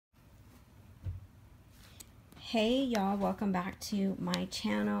Hey y'all, welcome back to my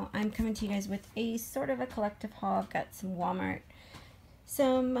channel. I'm coming to you guys with a sort of a collective haul. I've got some Walmart,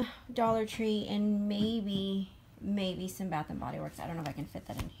 some Dollar Tree, and maybe some Bath and Body Works. I don't know if I can fit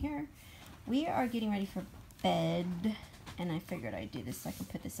that in here. We are getting ready for bed, and I figured I'd do this so I can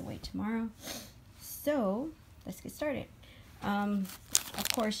put this away tomorrow. So let's get started. Of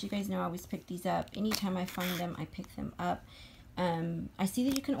course, you guys know I always pick these up. Anytime I find them, I pick them up. I see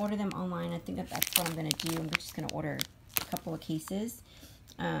that you can order them online. I think that's what I'm going to do. I'm just going to order a couple of cases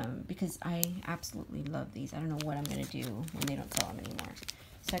because I absolutely love these. I don't know what I'm going to do when they don't sell them anymore.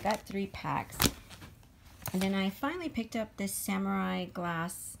 So I got 3 packs. And then I finally picked up this Samurai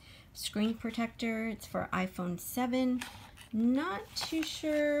Glass screen protector. It's for iPhone 7. Not too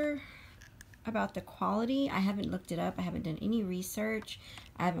sure about the quality. I haven't looked it up. I haven't done any research.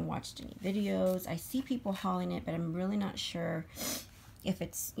 I haven't watched any videos. I see people hauling it, but I'm really not sure if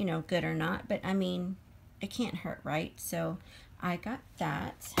it's, you know, good or not. But I mean, it can't hurt, right? So I got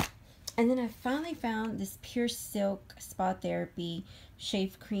that. And then I finally found this Pure Silk Spa Therapy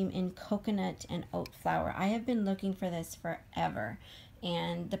Shave Cream in coconut and oat flower. I have been looking for this forever.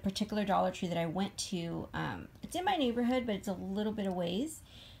 And the particular Dollar Tree that I went to, it's in my neighborhood, but it's a little bit of ways.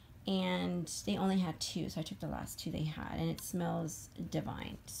 And they only had 2, so I took the last 2 they had, and it smells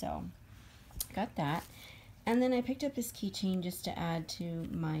divine. So got that. And then I picked up this keychain just to add to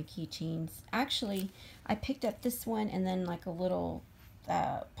my keychains. Actually, I picked up this one and then like a little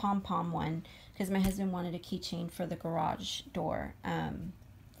pom-pom one because my husband wanted a keychain for the garage door,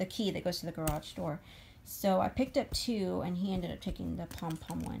 the key that goes to the garage door. So I picked up 2, and he ended up taking the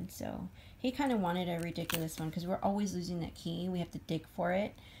pom-pom one. So he kind of wanted a ridiculous one because we're always losing that key. We have to dig for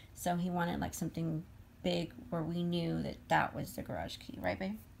it. So he wanted like something big where we knew that that was the garage key, right,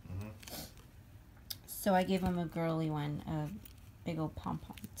 babe? Mm-hmm. So I gave him a girly one, a big old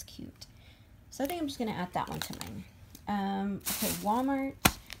pom-pom. It's cute. So I think I'm just going to add that one to mine. Okay, Walmart,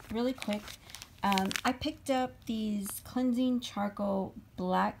 really quick. I picked up these Cleansing Charcoal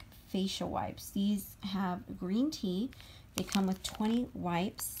Black Facial Wipes. These have green tea. They come with 20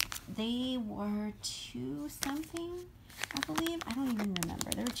 wipes. They were $2 something, I believe. I don't even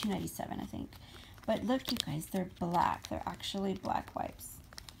remember. They were $2.97, I think. But look, you guys, they're black. They're actually black wipes.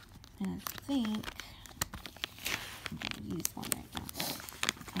 And I think I'm going to use one right now.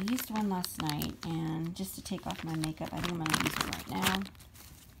 I used one last night, and just to take off my makeup, I think I'm going to use it right now.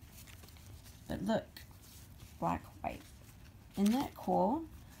 But look, black wipe. Isn't that cool?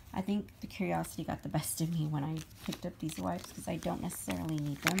 I think the curiosity got the best of me when I picked up these wipes because I don't necessarily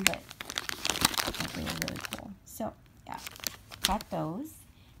need them, but they were really cool. So, yeah, got those.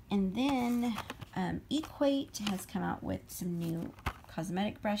 And then Equate has come out with some new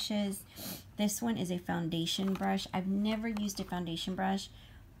cosmetic brushes. This one is a foundation brush. I've never used a foundation brush,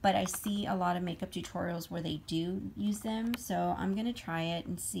 but I see a lot of makeup tutorials where they do use them. So I'm going to try it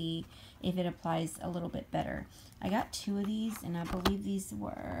and see if it applies a little bit better. I got 2 of these, and I believe these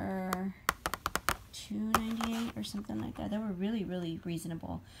were $2.98 or something like that. They were really, really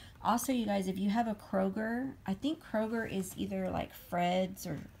reasonable. Also, you guys, if you have a Kroger, I think Kroger is either like Fred's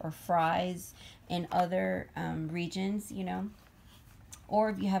or Fry's in other regions, you know.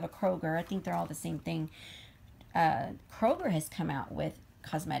 Or if you have a Kroger, I think they're all the same thing. Kroger has come out with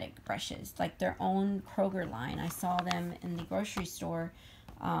cosmetic brushes, like their own Kroger line. I saw them in the grocery store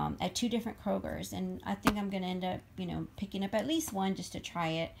at 2 different Krogers, and I think I'm going to end up, you know, picking up at least one just to try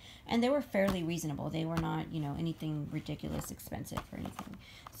it. And they were fairly reasonable. They were not, you know, anything ridiculous expensive or anything.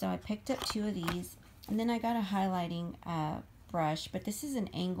 So I picked up 2 of these, and then I got a highlighting brush, but this is an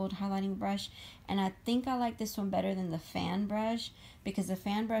angled highlighting brush, and I think I like this one better than the fan brush because the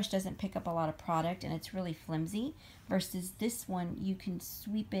fan brush doesn't pick up a lot of product and it's really flimsy, versus this one you can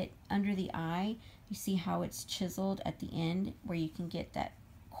sweep it under the eye. You see how it's chiseled at the end where you can get that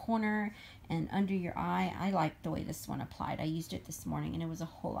corner and under your eye. I like the way this one applied. I used it this morning and it was a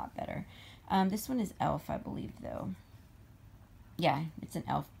whole lot better. This one is e.l.f., I believe, though. Yeah, it's an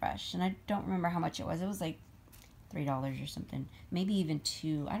e.l.f. brush, and I don't remember how much it was. It was like $3 or something, maybe even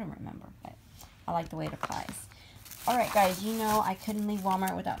 $2. I don't remember, but I like the way it applies. All right, guys, you know I couldn't leave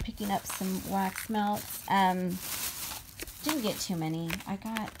Walmart without picking up some wax melts. Didn't get too many.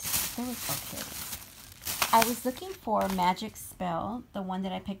 There was okay. I was looking for Magic Spell, the one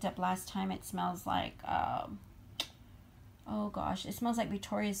that I picked up last time. It smells like, oh gosh, it smells like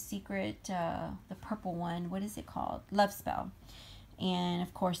Victoria's Secret, the purple one. What is it called? Love Spell. And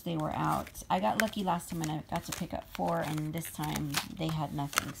of course they were out. I got lucky last time and I got to pick up 4, and this time they had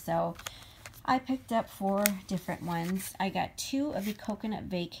nothing. So I picked up 4 different ones. I got 2 of the Coconut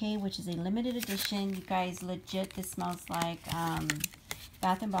Vacay, which is a limited edition. You guys, legit, this smells like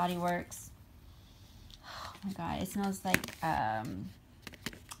Bath and Body Works. my God, it smells like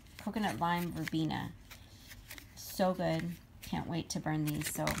coconut lime verbena. So good. Can't wait to burn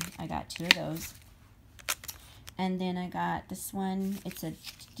these. So I got 2 of those. And then I got this one. It's a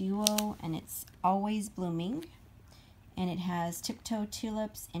duo and it's always blooming. And it has tiptoe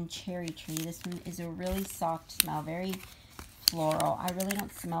tulips and cherry tree. This one is a really soft smell, very floral. I really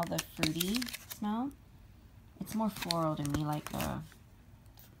don't smell the fruity smell. It's more floral to me, like a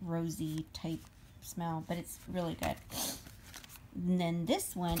rosy type smell, but it's really good. And then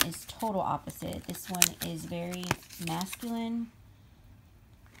this one is total opposite. This one is very masculine,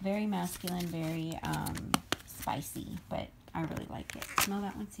 very spicy, but I really like it. Smell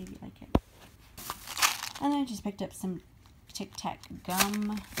that one, see if you like it. And then I just picked up some Tic Tac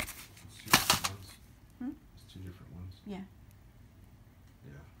gum. It's 2 different ones. Yeah.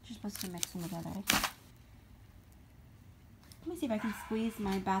 Yeah. You're supposed to mix them together. Let me see if I can squeeze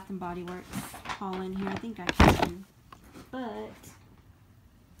my Bath and Body Works haul in here. I think I can. But,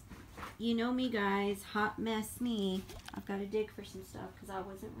 you know me, guys. Hot mess me. I've got to dig for some stuff because I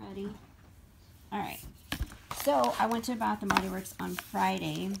wasn't ready. Alright. So, I went to Bath and Body Works on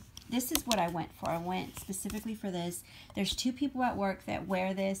Friday. This is what I went for. I went specifically for this. There's 2 people at work that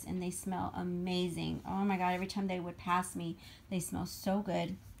wear this and they smell amazing. Oh my God, every time they would pass me, they smell so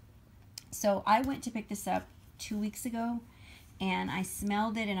good. So I went to pick this up 2 weeks ago and I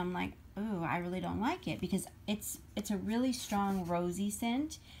smelled it and I'm like, ooh, I really don't like it because it's a really strong rosy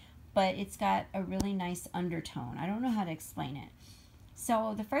scent, but it's got a really nice undertone. I don't know how to explain it.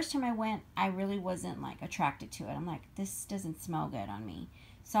 So the first time I went, I really wasn't like attracted to it. I'm like, this doesn't smell good on me.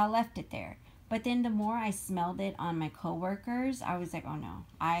 So I left it there. But then the more I smelled it on my coworkers, I was like, oh no,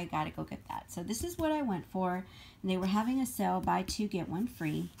 I gotta go get that. So this is what I went for. And they were having a sale, buy 2, get 1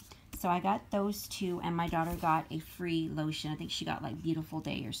 free. So I got those 2 and my daughter got a free lotion. I think she got like Beautiful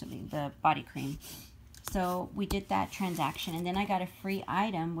Day or something, the body cream. So we did that transaction and then I got a free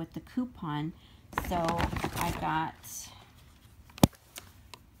item with the coupon. So I got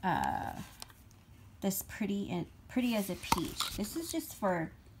this pretty as a peach. This is just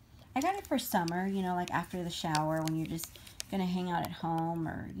for, I got it for summer, you know, like after the shower when you're just gonna hang out at home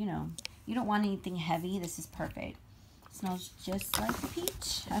or, you know, you don't want anything heavy. This is perfect. Smells just like a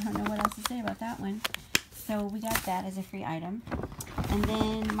peach. I don't know what else to say about that one. So we got that as a free item. And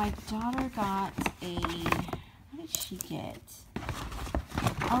then my daughter got a, what did she get?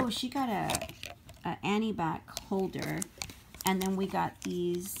 Oh, she got a Annie back holder. And then we got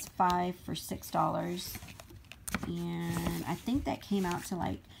these 5 for $6. And I think that came out to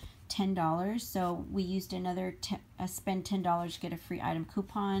like $10. So we used another spend $10 to get a free item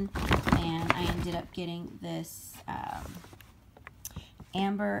coupon. And I ended up getting this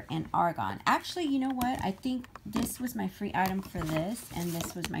amber and argan. Actually, you know what? I think this was my free item for this. And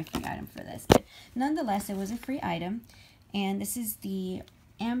this was my free item for this. But nonetheless, it was a free item. And this is the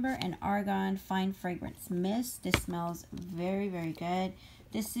amber and argan fine fragrance mist. This smells very, very good.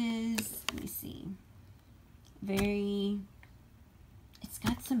 This is, let me see, it's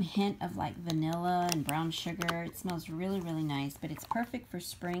got some hint of like vanilla and brown sugar. It smells really, really nice, but it's perfect for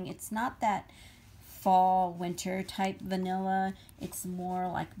spring. It's not that fall, winter type vanilla. It's more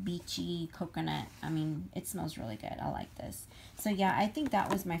like beachy coconut. I mean, it smells really good. I like this. So yeah, I think that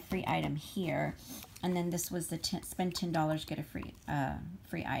was my free item here. And then this was the spend $10, get a free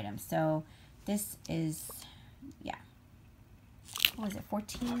item. So this is, yeah. What was it,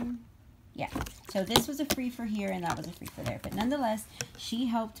 14? Yeah. So this was a free for here and that was a free for there. But nonetheless, she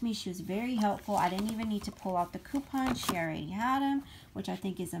helped me. She was very helpful. I didn't even need to pull out the coupon. She already had them, which I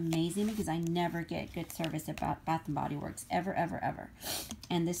think is amazing because I never get good service at Bath and Body Works. Ever, ever, ever.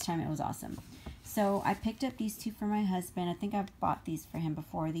 And this time it was awesome. So I picked up these 2 for my husband. I think I've bought these for him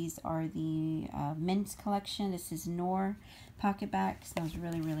before. These are the Mint collection. This is Knorr pocket back. Smells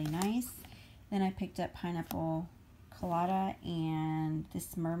really, really nice. Then I picked up Pineapple Colada and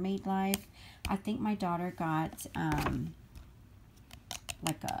this Mermaid Life. I think my daughter got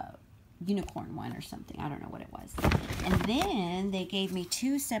like a unicorn one or something. I don't know what it was. And then they gave me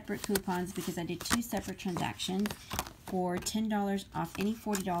 2 separate coupons because I did 2 separate transactions for $10 off any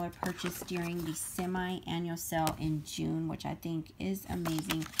 $40 purchase during the semi-annual sale in June, which I think is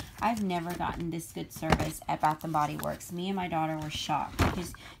amazing. I've never gotten this good service at Bath & Body Works. Me and my daughter were shocked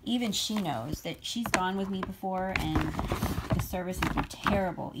because even she knows that she's gone with me before and the service has been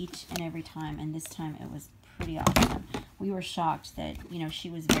terrible each and every time, and this time it was pretty awesome. We were shocked that, you know, she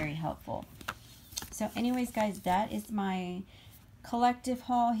was very helpful. So anyways, guys, that is my collective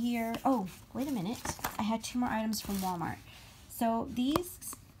haul here. Oh, wait a minute. I had 2 more items from Walmart. So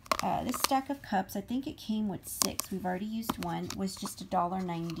these this stack of cups, I think it came with 6. We've already used one. Was just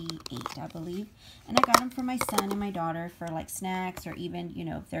 $1.98, I believe. And I got them for my son and my daughter for like snacks, or even, you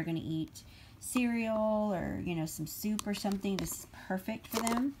know, if they're going to eat cereal or, you know, some soup or something. This is perfect for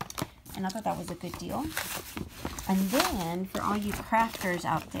them. And I thought that was a good deal. And then for all you crafters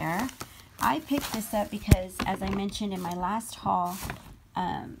out there, I picked this up because, as I mentioned in my last haul,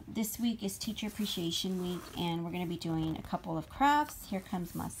 this week is Teacher Appreciation Week, and we're going to be doing a couple of crafts. Here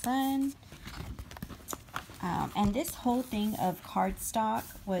comes my son. And this whole thing of cardstock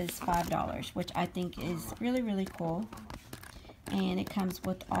was $5, which I think is really, really cool. And it comes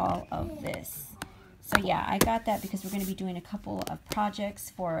with all of this. So yeah, I got that because we're going to be doing a couple of projects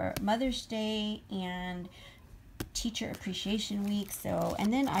for Mother's Day and Teacher Appreciation Week. So,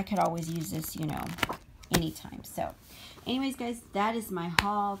 and then I could always use this, you know, anytime. So anyways, guys, that is my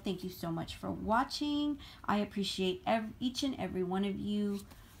haul. Thank you so much for watching. I appreciate each and every one of you,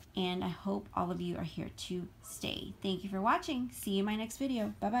 and I hope all of you are here to stay. Thank you for watching. See you in my next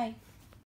video. Bye-bye.